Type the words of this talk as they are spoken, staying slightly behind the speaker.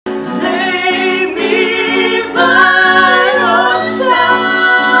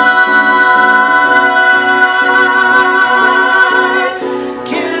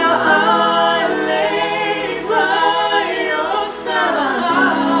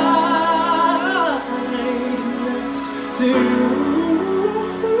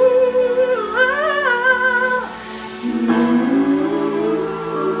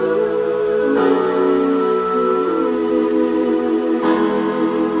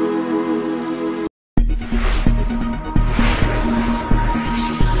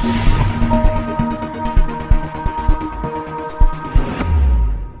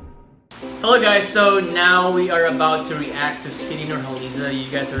guys, so now we are about to react to Siti Nurhaliza.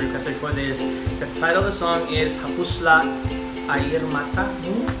 You guys have requested for this. The title of the song is Hapuslah Airmata.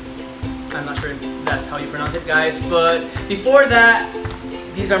 I'm not sure if that's how you pronounce it, guys. But before that,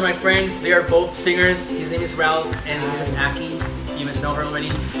 these are my friends. They are both singers. His name is Ralph and this is Aki. You must know her already.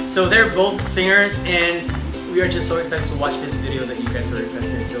 So they're both singers and we are just so excited to watch this video that you guys have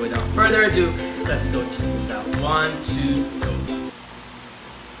requested. So without further ado, let's go check this out. 1, 2, go.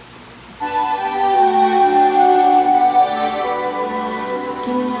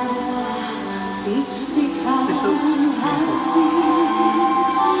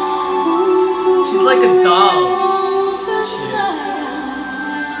 She's like a doll.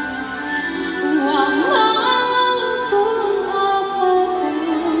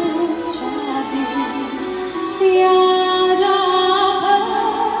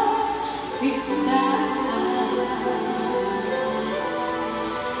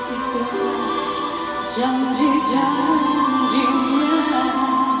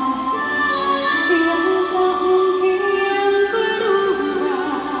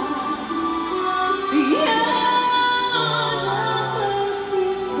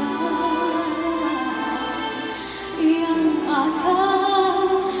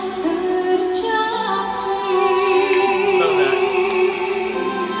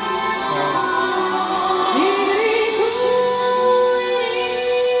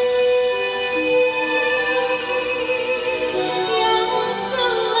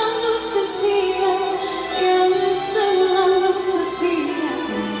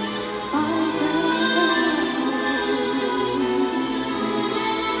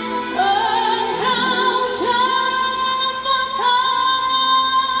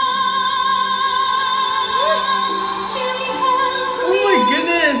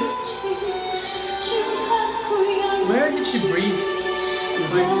 Where did she breathe?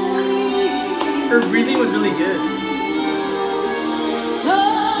 Her breathing was really good.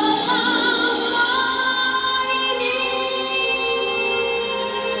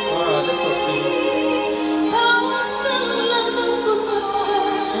 Oh, that's so cute.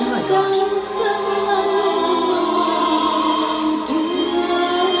 Oh my gosh.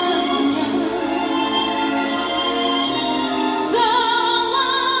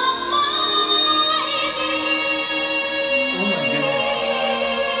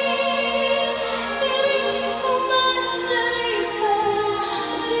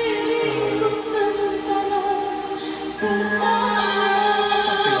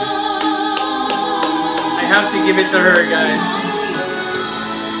 I have to give it to her, guys.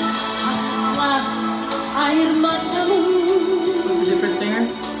 What's a different singer?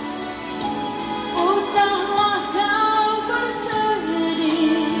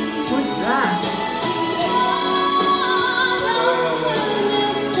 What's that?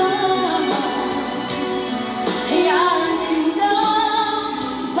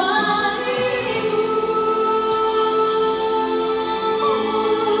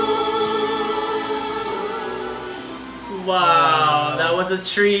 Wow, that was a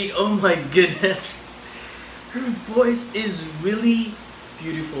treat. Oh my goodness. Her voice is really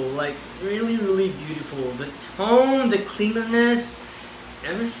beautiful. Like, really, really beautiful. The tone, the cleanliness,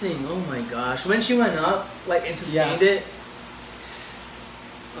 everything. Oh my gosh. When she went up, like, and sustained it.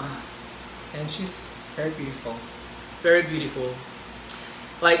 And she's very beautiful. Very beautiful.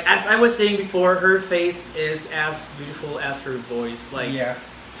 Like, as I was saying before, her face is as beautiful as her voice. Like, yeah.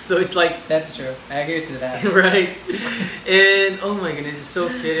 So it's like... That's true. I agree to that. Right. And oh my goodness, it's so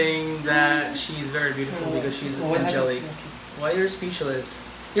fitting that she's very beautiful because she's angelic. Why you're speechless?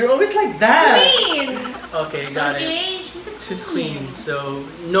 You're always like that. Queen! Okay, got okay, it. she's a queen. She's queen. So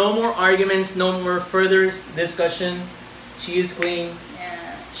no more arguments, no more further discussion. She is queen.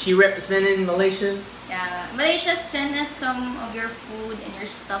 Yeah. She represented Malaysia. Yeah. Malaysia, send us some of your food and your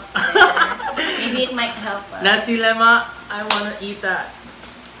stuff there. Maybe it might help us. Nasi lemak, I wanna eat that.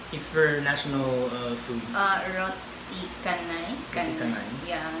 It's for national food. Roti canai. Canai.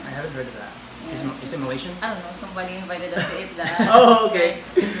 Yeah. I haven't heard of that. Yes. Is it Malaysian? I don't know. Somebody invited us to eat that. Oh, okay.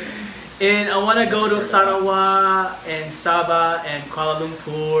 And I want to go to Sarawak and Sabah and Kuala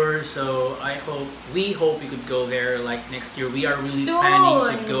Lumpur. So we hope we could go there like next year. We are really planning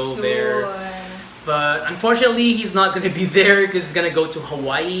to go there. But unfortunately, he's not going to be there because he's going to go to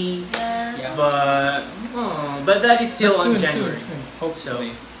Hawaii. Yeah. But that is still on January. Soon.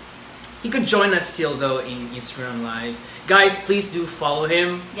 Hopefully. So he could join us still though in Instagram Live. Guys, please do follow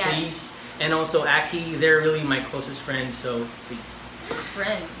him, please. And also Aki, they're really my closest friends, so please.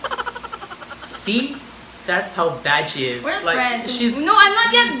 Friends. See? That's how bad she is. We're like, friends. She's... No, I'm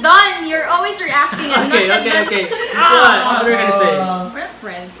not yet done. You're always reacting. I'm not yet done. Okay. What are you gonna say? We're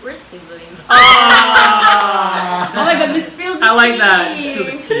friends. We're siblings. Ah! Oh my god, we spilled the I like tea. that. Spill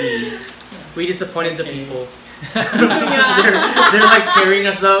the tea. We disappointed the people. Yeah. they're like carrying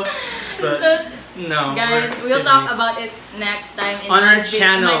us up, but no. Guys, we're we'll talk siblings. about it next time in On my our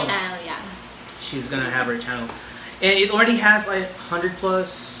channel. In my channel, yeah. She's gonna have her channel, and it already has like 100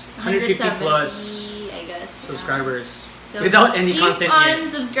 plus, 150 plus 170, I guess. subscribers So without any keep content on yet.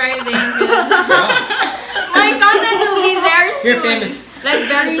 subscribing because my content will be there soon. You're famous. Like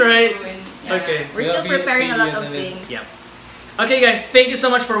very Right. soon. Yeah. Okay. We're There'll still be preparing a lot videos of and this. things. Yep. Okay guys, thank you so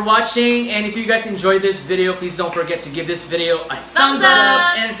much for watching, and if you guys enjoyed this video, please don't forget to give this video a thumbs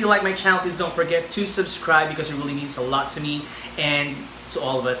up, and if you like my channel, please don't forget to subscribe because it really means a lot to me and to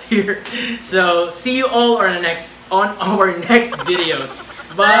all of us here. So see you all on our next videos.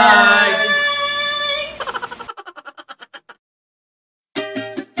 Bye.